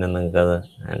ചെയ്താൽ പിന്നെ നിങ്ങൾക്ക് അത്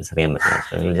answer ചെയ്യാൻ പറ്റില്ല.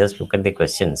 So you'll just look at the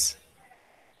questions.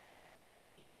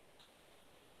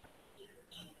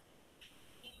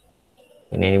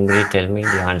 Can anybody tell me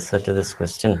the answer to this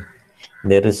question?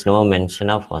 There is no mention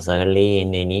of Vasali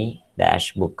in any dash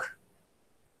book.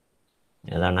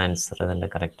 ഏതാണ് answer? അതിൻ്റെ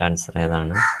correct answer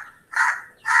ഏതാണ്?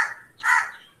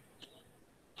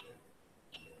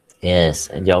 Yes,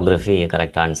 geography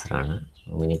correct answer ആണ്.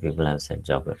 Many people have said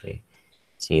geography.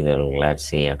 It's Sheetal, let's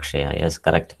see, Akshaya. Yes,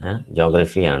 correct.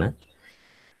 Geography ആണ്.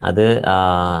 അത്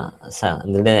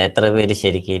ഇതിൻ്റെ എത്ര പേര്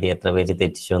ശരിക്കും എത്ര പേര്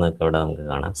തെറ്റിച്ചു എന്നൊക്കെ ഇവിടെ നമുക്ക്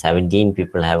കാണാം. 17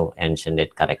 people have mentioned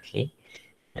it correctly.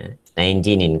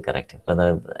 19 incorrect. അപ്പോൾ അത്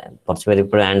കുറച്ച് പേര്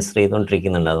ഇപ്പോഴും ആൻസർ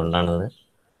ചെയ്തുകൊണ്ടിരിക്കുന്നുണ്ട്. അതുകൊണ്ടാണത്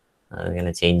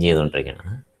അതിങ്ങനെ ചേഞ്ച്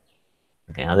ചെയ്തുകൊണ്ടിരിക്കുന്നത്.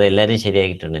 ഓക്കെ, അത് എല്ലാവരും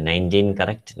ശരിയാക്കിയിട്ടുണ്ട്. 19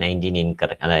 കറക്റ്റ്, 19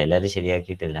 ഇൻകറക്റ്റ്. അല്ല, എല്ലാവരും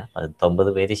ശരിയാക്കിയിട്ടില്ല.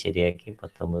 19 പേര് ശരിയാക്കി,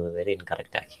 19 പേര്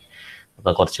ഇൻകറക്റ്റ് ആക്കി.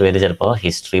 അപ്പോൾ കുറച്ച് പേര് ചിലപ്പോൾ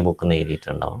ഹിസ്റ്ററി ബുക്ക് എന്ന്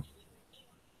എഴുതിയിട്ടുണ്ടാവും.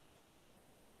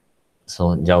 സോ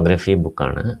ജോഗ്രഫി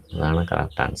ബുക്കാണ്, അതാണ്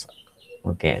correct answer.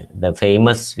 Okay, the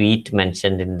famous sweet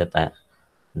mentioned in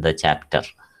the chapter.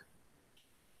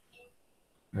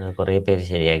 കുറേ പേര്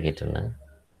ശരിയാക്കിയിട്ടുണ്ട്.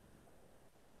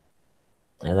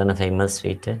 ഏതാണ് ഫേമസ്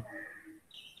സ്വീറ്റ്?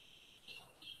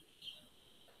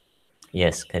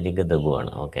 യെസ്, കരികദബു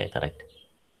ആണ്. Okay, correct.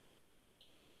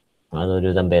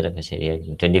 അതൊരുവിധം പേരൊക്കെ ശരിയാക്കി.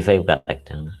 25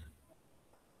 കറക്റ്റ് ആണ്.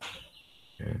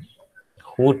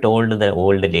 Who told the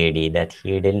old lady that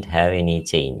he didn't have any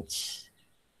change?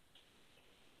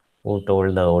 Who told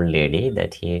the old lady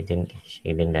that she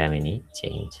didn't have any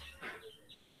change?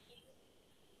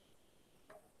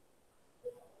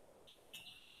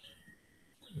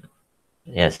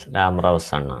 Yes, Ram Rao's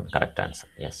son. Correct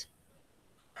answer. Yes.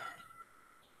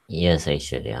 Yes,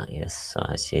 Aishwarya. Yes,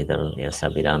 Sheetal. Yes,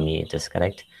 Abhirami. It is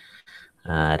correct.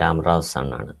 Ram Rao's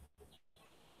son.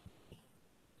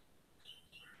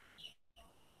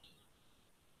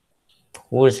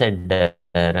 Who said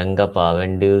Rangappa,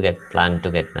 when do you plan to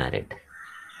get married?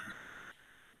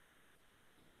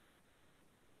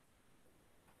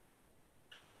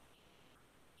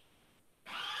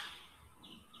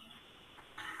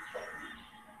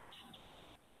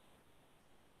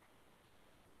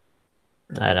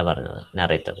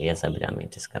 Narrator. Yes, Abhirami,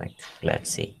 it is correct.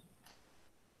 Let's see.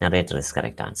 Narrator is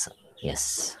correct answer. Yes.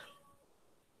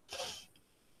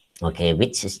 Okay,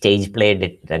 which stage play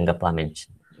did Rangappa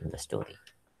mention in the story?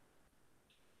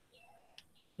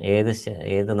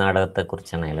 ഏത്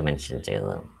നാടകത്തെക്കുറിച്ചാണ് അയാൾ mention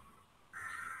ചെയ്തത്?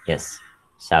 Yes,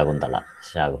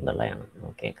 ശാകുന്തളയാണ്.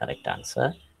 Okay, correct answer.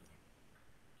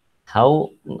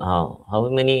 How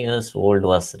many years old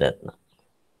was Ratna?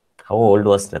 How old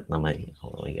was Ratna Mari?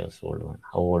 How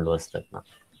old was Ratna?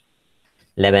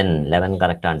 11,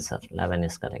 correct answer. 11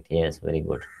 is correct. Yes, very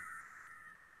good.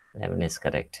 11 is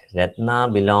correct. Ratna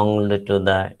belonged to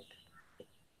the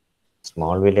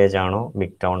small village ആണോ,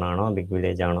 big town ആണോ, big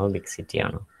village ആണോ, big city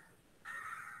ആണോ?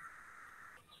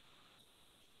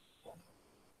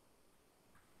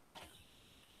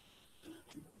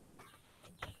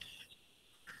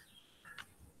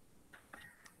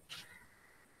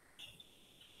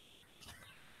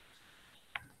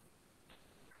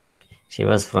 She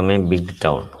was from a big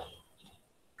town.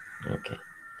 Okay.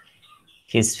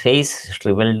 His face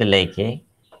shriveled like a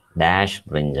dash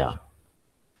brinjal.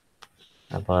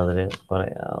 അപ്പോൾ അതിൽ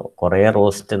കുറേ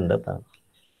roast ഉണ്ട്.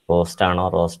 Roast ആണോ,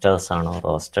 rosters ആണോ,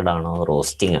 റോസ്റ്റഡ് ആണോ,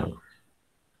 റോസ്റ്റിംഗ് ആണോ?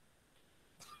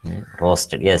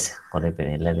 റോസ്റ്റഡ്. യെസ്, കുറേ പേര്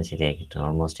എല്ലാവരും ശരിയാക്കിയിട്ടുണ്ട്.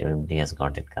 Almost everybody has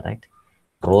got it correct.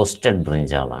 Roasted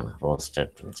ബ്രിഞ്ചാളാണ്.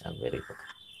 Roasted brinjal, very good.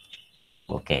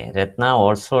 Okay, Ratna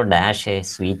also dash A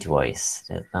sweet voice.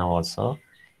 Ratna also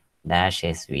dash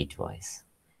A sweet voice.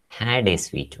 Had A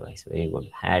sweet voice. Very good.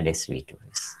 Had A sweet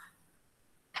voice.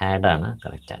 Had ആണ്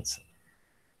correct answer.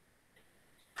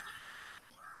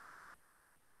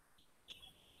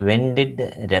 When did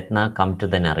Ratna come to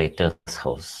the narrator's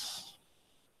house?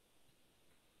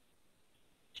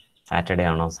 Saturday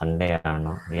ആണോ, Sunday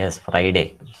ആണോ? Yes, Friday.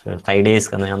 So Friday is,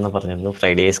 ഞാൻ പറഞ്ഞിരുന്നു,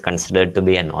 Friday is considered to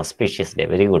be an auspicious day.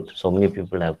 Very good. So many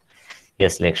people have.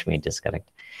 Yes, Lakshmi, it is correct.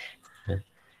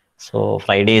 So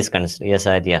Friday is considered. Yes,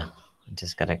 Arya, it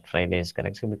is correct. Friday is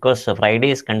correct. So because Friday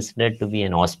is considered to be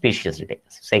an auspicious day,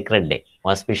 sacred day.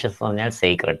 Auspicious പറഞ്ഞാൽ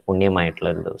sacred,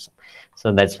 പുണ്യമായിട്ടുള്ള ഒരു ദിവസം.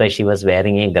 So that's why she was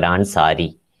wearing a grand sari.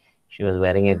 She was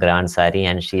wearing a grand sari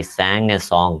and she sang a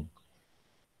song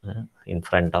in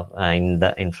front of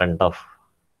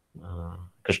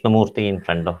Krishnamurti, in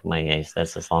front of my eyes.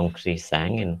 That's the song she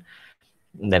sang in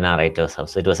the narrator's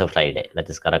house. It was a Friday. That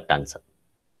is correct answer.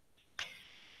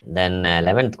 Then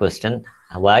 11th question.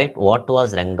 What was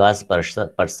Ranga's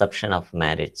perception of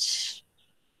marriage?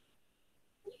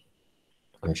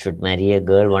 One should marry a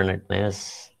girl one admires.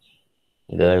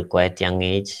 Girl quite young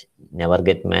age, never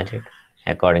get married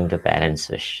according to parents'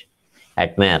 wish.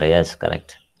 Admire, yes, correct.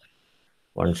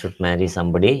 One should marry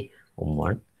somebody whom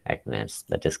one admires.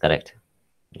 That is correct.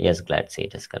 Yes, glad to see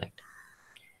it is correct.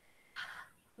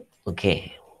 Okay.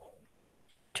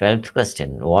 12th question.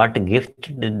 What gift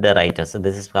did the writer? So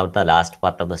this is about the last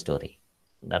part of the story.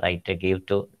 The writer gave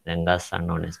to Ranga's son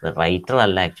on his. The writer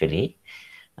actually,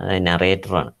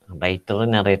 നറേറ്ററാണ്.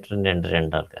 റൈറ്ററും നറേറ്ററും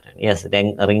രണ്ടാൾക്കാരാണ്. Yes,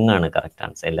 ring ആണ് correct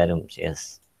answer. എല്ലാവരും yes,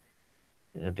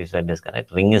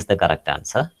 correct. Ring is the correct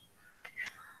answer.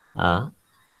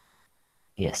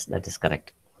 Yes, that is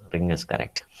correct. Ring is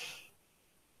correct.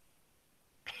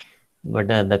 But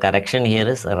the correction here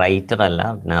is writer alla,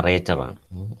 narrator ആണ്.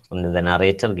 The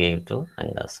narrator gave to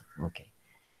Ranga's. Okay.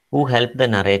 Who helped the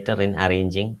narrator in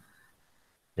arranging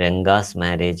Ranga's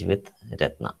marriage with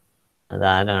Ratna?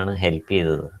 അതാരാണ് help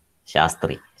ചെയ്തത്?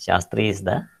 Shastri. Shastri is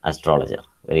the astrologer.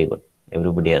 Very good.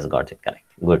 Everybody has got it correct.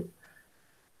 Good.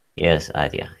 Yes,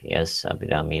 Arya. Yes,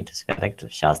 Abhirami, it is correct.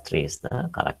 Shastri is the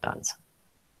correct answer.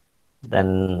 Then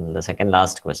the second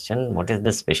last question. What is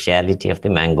the speciality of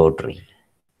the mango tree?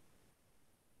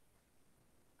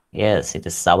 Yes, it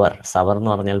is sour. Sour എന്ന്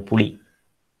പറഞ്ഞാൽ പുളി.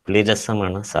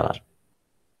 പുളിരസമാണ് sour.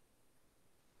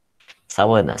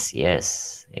 Sourness. Yes,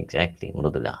 exactly.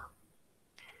 Mrudula.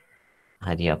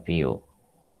 Arya Pio.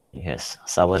 Yes,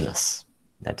 sourness.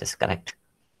 That is correct.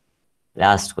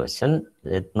 Last question.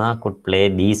 Ratna could play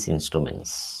these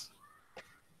instruments.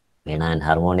 Veena and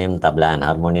harmonium, tabla and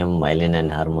harmonium, violin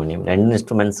and harmonium. രണ്ട്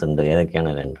instruments ഉണ്ട്.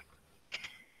 ഏതൊക്കെയാണ് രണ്ട്?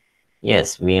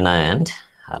 Yes, Veena and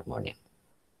harmonium.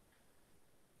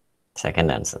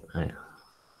 Second answer.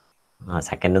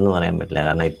 Second എന്ന് പറയാൻ പറ്റില്ല,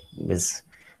 കാരണം it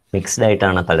mixed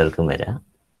ആയിട്ടാണ് പലർക്കും വരിക.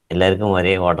 എല്ലാവർക്കും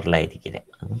ഒരേ ഓർഡറിലായിരിക്കില്ല.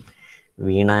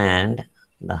 വീണ and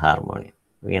the harmonium.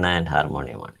 Veena and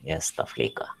ഹാർമോണിയമാണ്. Yes, the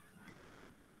ഫ്ലീക്ക.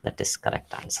 That is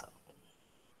correct answer.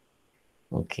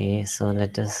 Okay, so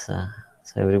let us,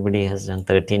 so everybody has done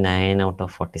 39 out of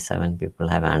 47 people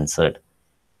have answered.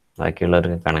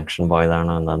 ബാക്കിയുള്ളവർക്ക് കണക്ഷൻ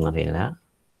പോയതാണോ എന്താണെന്നറിയില്ല.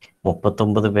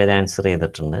 39 പേര് ആൻസർ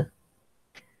ചെയ്തിട്ടുണ്ട്.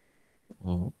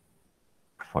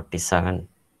 47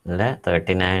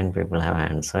 39 people have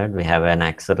answered. We have an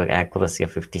accuracy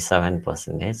of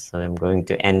 57%. So I'm going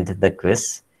to end the quiz.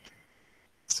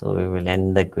 So we will end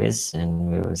the quiz and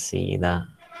we will see the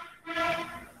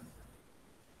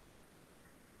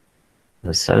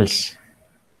results.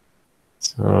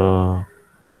 So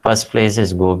first place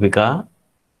is Gopika,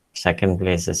 second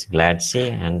place is Gladsy,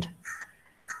 and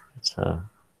so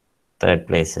third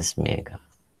place is Megha.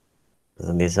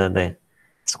 So these are the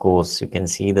scores. You can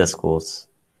see the scores.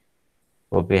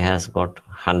 Gopi has got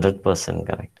 100%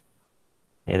 correct.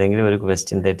 ഏതെങ്കിലും ഒരു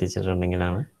question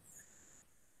തെറ്റിച്ചിട്ടുണ്ടെങ്കിലാണ്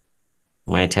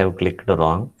might have clicked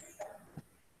wrong.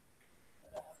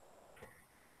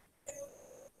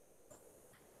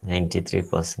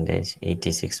 %,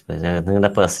 86%.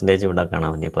 നിങ്ങളുടെ percentage ഇവിടെ കാണാൻ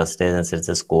പറ്റി. Percentage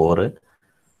അനുസരിച്ച് score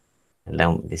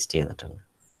എല്ലാം list ചെയ്തിട്ടുണ്ട്.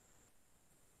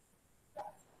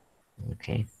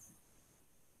 Okay,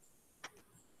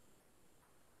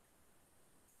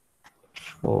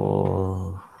 so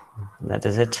that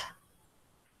is it.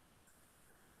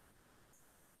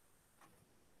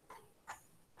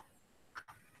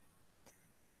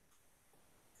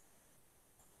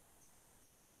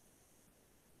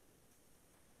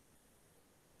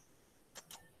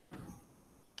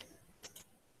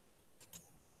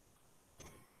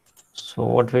 So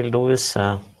what we'll do is,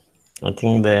 I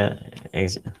think the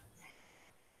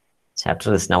chapter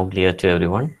is now clear to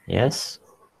everyone. Yes,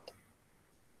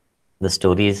 the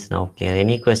story is now clear.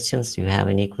 Any questions? Do you have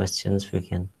any questions? We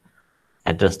can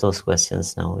address those questions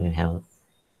now. We have a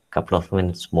couple of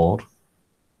minutes more.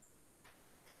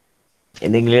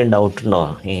 എന്തെങ്കിലും doubt ഉണ്ടോ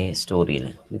ഈ സ്റ്റോറിയിൽ?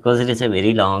 Because it is A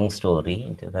very long story.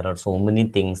 There are so many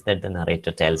things that the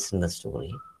narrator tells in the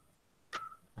story.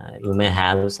 You may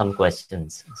have some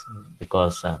questions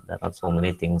because there are so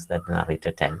many things that the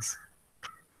narrator tells.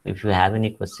 If you have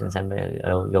any questions, and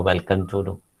you're welcome to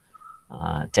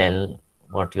tell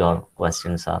what your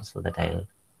questions are, so that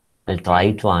I'll try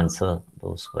to answer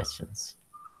those questions.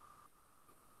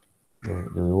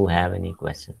 Do you have any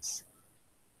questions?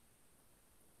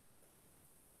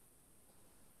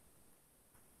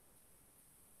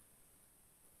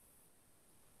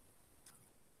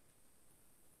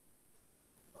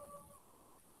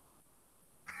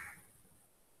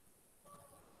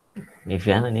 If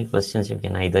you have any questions, you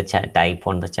can either type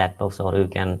on the chat box, or you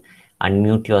can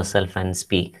unmute yourself and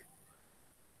speak.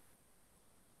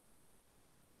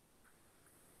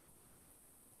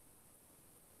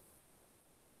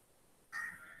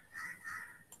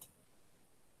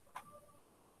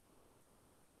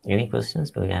 Any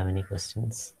questions? Do you have any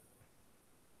questions?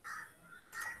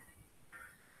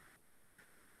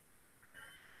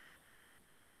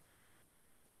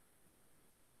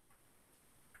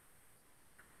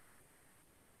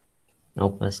 No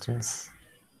questions?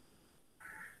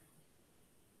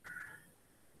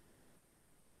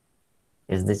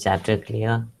 Is the chapter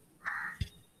clear?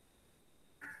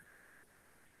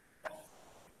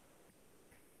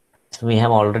 So we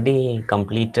have already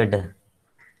completed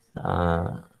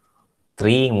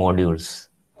 3 modules.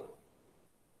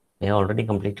 We have already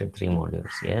completed 3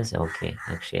 modules. Yes, okay.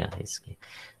 Actually,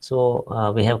 so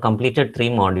we have completed 3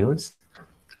 modules.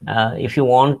 If you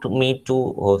want me to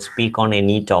speak on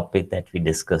any topic that we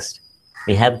discussed,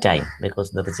 we have time because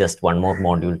there is just one more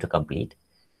module to complete,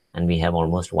 and we have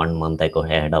almost 1 month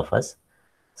ahead of us.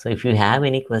 So if you have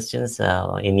any questions,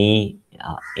 any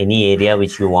area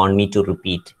which you want me to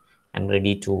repeat, I'm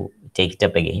ready to take it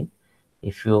up again.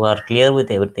 If you are clear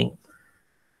with everything,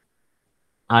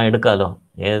 എടുക്കാലോ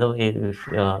ഏതോ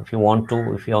if you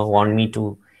want me to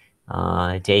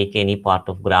take any part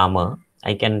of grammar,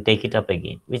 I can take it up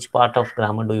again. Which part of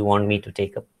grammar do you want me to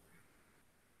take up?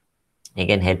 I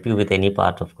can help you with any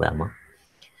part of grammar.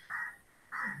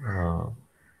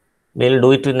 We'll do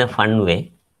it in a fun way,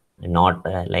 not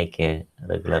like a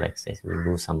regular exercise. We'll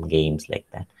do some games like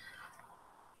that.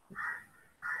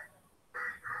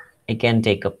 I can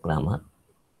take up grammar.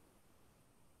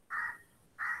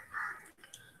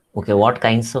 Okay, what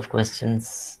kinds of questions?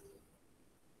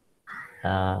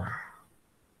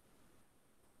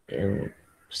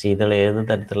 Sheethal ഏത്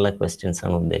തരത്തിലുള്ള questions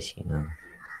ആണ് ഉദ്ദേശിക്കുന്നത്?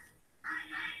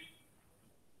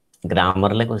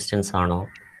 ഗ്രാമറിലെ questions ആണോ?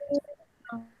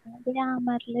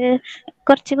 ഗ്രാമറില്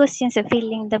കുറച്ച് questions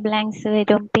filling the blanks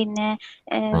വരും, പിന്നെ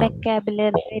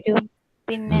vocabulary വരും,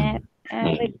 പിന്നെ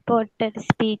റിപ്പോർട്ടഡ്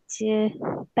സ്പീച്ച്,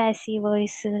 പാസീവ്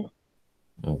വോയിസ്,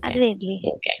 അത്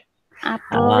വരില്ലേ?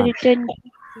 അപ്പൊ ഒരു 20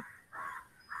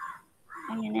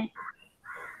 അങ്ങനെ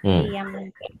ചെയ്യാം.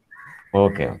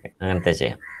 ഓക്കെ ഓക്കെ, അങ്ങനത്തെ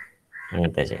ചെയ്യാം.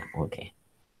 Okay,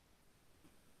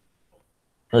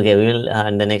 we will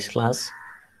in the next class.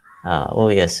 Oh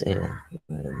yes,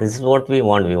 this is what we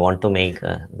want. We want to make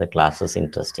the classes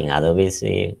interesting. Otherwise,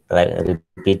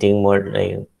 repeating more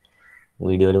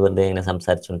video വെറുതെ ഇങ്ങനെ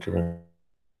സംസാരിച്ചുകൊണ്ടിരിക്കുന്ന.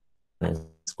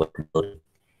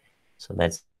 So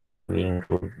that's we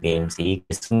include games. ഈ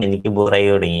ക്വിസും എനിക്ക് ബോറായി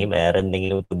തുടങ്ങി. വേറെ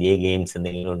എന്തെങ്കിലും പുതിയ ഗെയിംസ്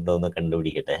എന്തെങ്കിലും ഉണ്ടോ എന്ന്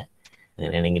കണ്ടുപിടിക്കട്ടെ.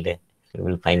 അങ്ങനെയാണെങ്കിൽ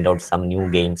will find out some new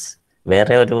games.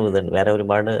 വേറെ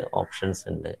ഒരുപാട് ഓപ്ഷൻസ്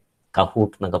ഉണ്ട്.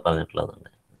 കഹൂട്ട് എന്നൊക്കെ പറഞ്ഞിട്ടുള്ളതുണ്ട്.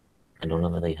 I don't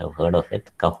know whether you have heard of it.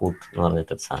 Kahoot എന്ന്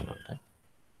പറഞ്ഞിട്ടൊരു സാധനമുണ്ട്.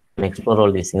 Explore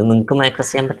all these things. നിങ്ങൾക്കും ആക്സസ്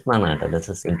ചെയ്യാൻ പറ്റുന്നതാണ് കേട്ടോ. This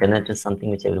is internet is something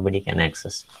which everybody can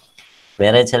access.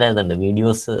 വേറെ ചില ഇതുണ്ട്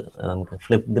വീഡിയോസ്, നമുക്ക്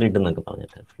ഫ്ലിപ്പ് ഗ്രിഡ് എന്നൊക്കെ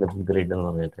പറഞ്ഞിട്ട് എന്ന്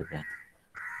പറഞ്ഞിട്ടൊക്കെ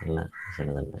ഉള്ള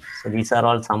ചിലതുണ്ട്. So these are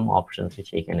all some options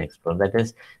which you can explore. That is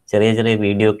ചെറിയ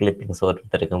വീഡിയോ ക്ലിപ്പിംഗ്സ്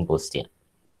ഓരോരുത്തർക്കും പോസ്റ്റ് ചെയ്യാം.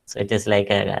 So it is like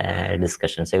a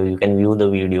discussion. So you can view the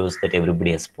videos that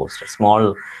everybody has posted, small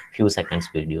few seconds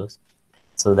videos.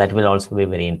 So that will also be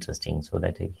very interesting, so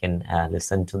that you can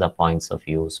listen to the points of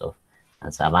views of.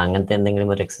 So അങ്ങനത്തെ എന്തെങ്കിലും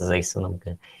ഒരു exercise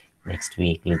നമുക്ക് next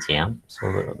വീക്കിൽ ചെയ്യാം. So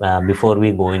before we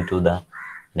go into the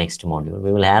next module,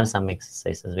 we will have some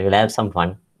exercises, we will have some fun,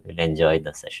 we will enjoy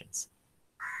the sessions.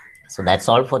 So that's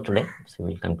all for today. So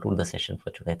we'll conclude the session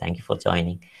for today. Thank you for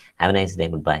joining. Have a nice day.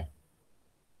 Goodbye.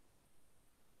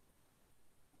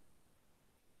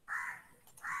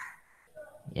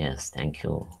 Yes, thank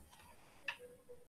you.